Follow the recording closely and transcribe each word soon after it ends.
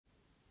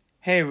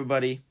Hey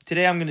everybody,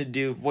 today I'm going to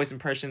do voice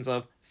impressions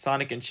of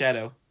Sonic and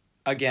Shadow,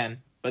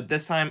 again, but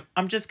this time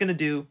I'm just going to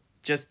do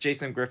just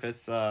Jason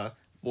Griffith's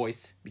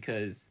voice,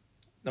 because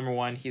number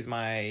one, he's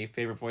my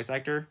favorite voice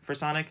actor for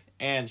Sonic,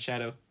 and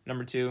Shadow,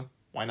 number two,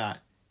 why not?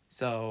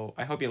 So,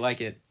 I hope you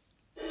like it.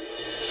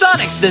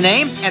 Sonic's the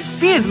name, and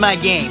speed is my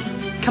game.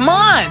 Come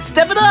on,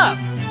 step it up.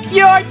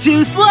 You're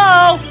too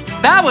slow.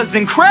 That was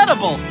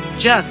incredible.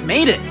 Just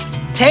made it.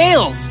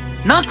 Tails,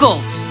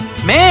 Knuckles.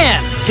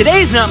 Man,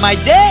 today's not my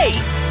day.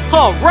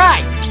 All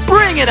right,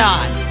 bring it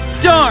on.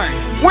 Darn,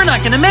 we're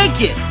not gonna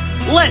make it.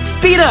 Let's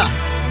speed up.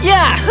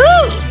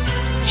 Yahoo!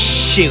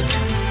 Shoot,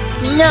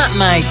 not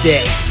my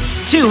day.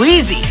 Too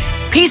easy.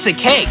 Piece of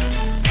cake.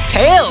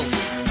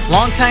 Tails,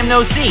 long time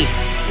no see.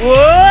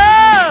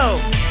 Whoa!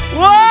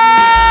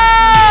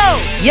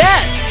 Whoa!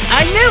 Yes,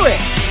 I knew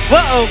it.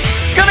 Whoa,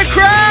 gonna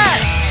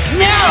crash.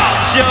 Now I'll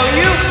show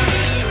you.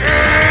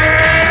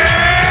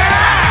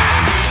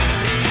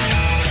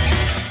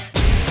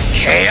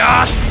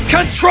 Chaos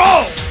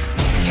control.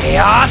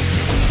 Chaos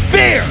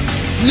Spear!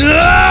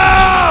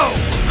 No!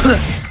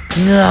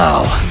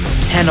 No!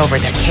 Hand over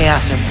that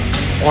Chaos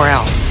Emerald, or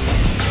else.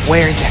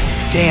 Where's that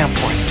damn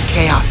fourth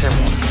Chaos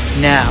Emerald?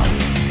 Now,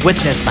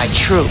 witness my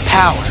true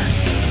power.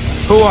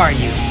 Who are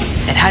you?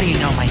 And how do you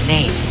know my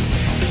name?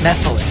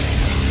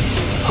 Mephiles.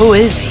 Who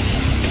is he?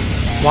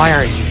 Why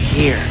are you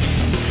here?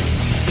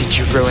 Did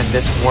you ruin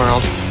this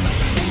world?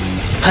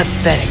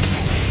 Pathetic.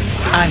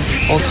 I'm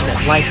the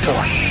ultimate life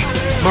form.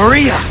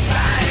 Maria!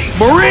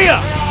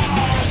 Maria!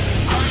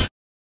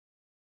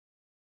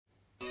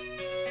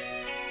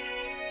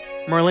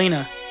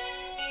 Merlina,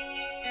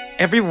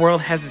 every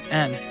world has its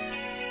end.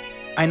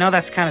 I know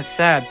that's kind of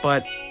sad,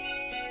 but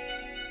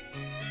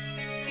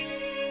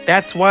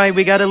that's why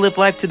we gotta live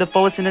life to the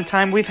fullest in the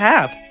time we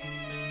have.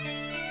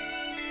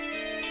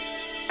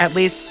 At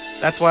least,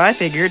 that's what I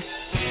figured.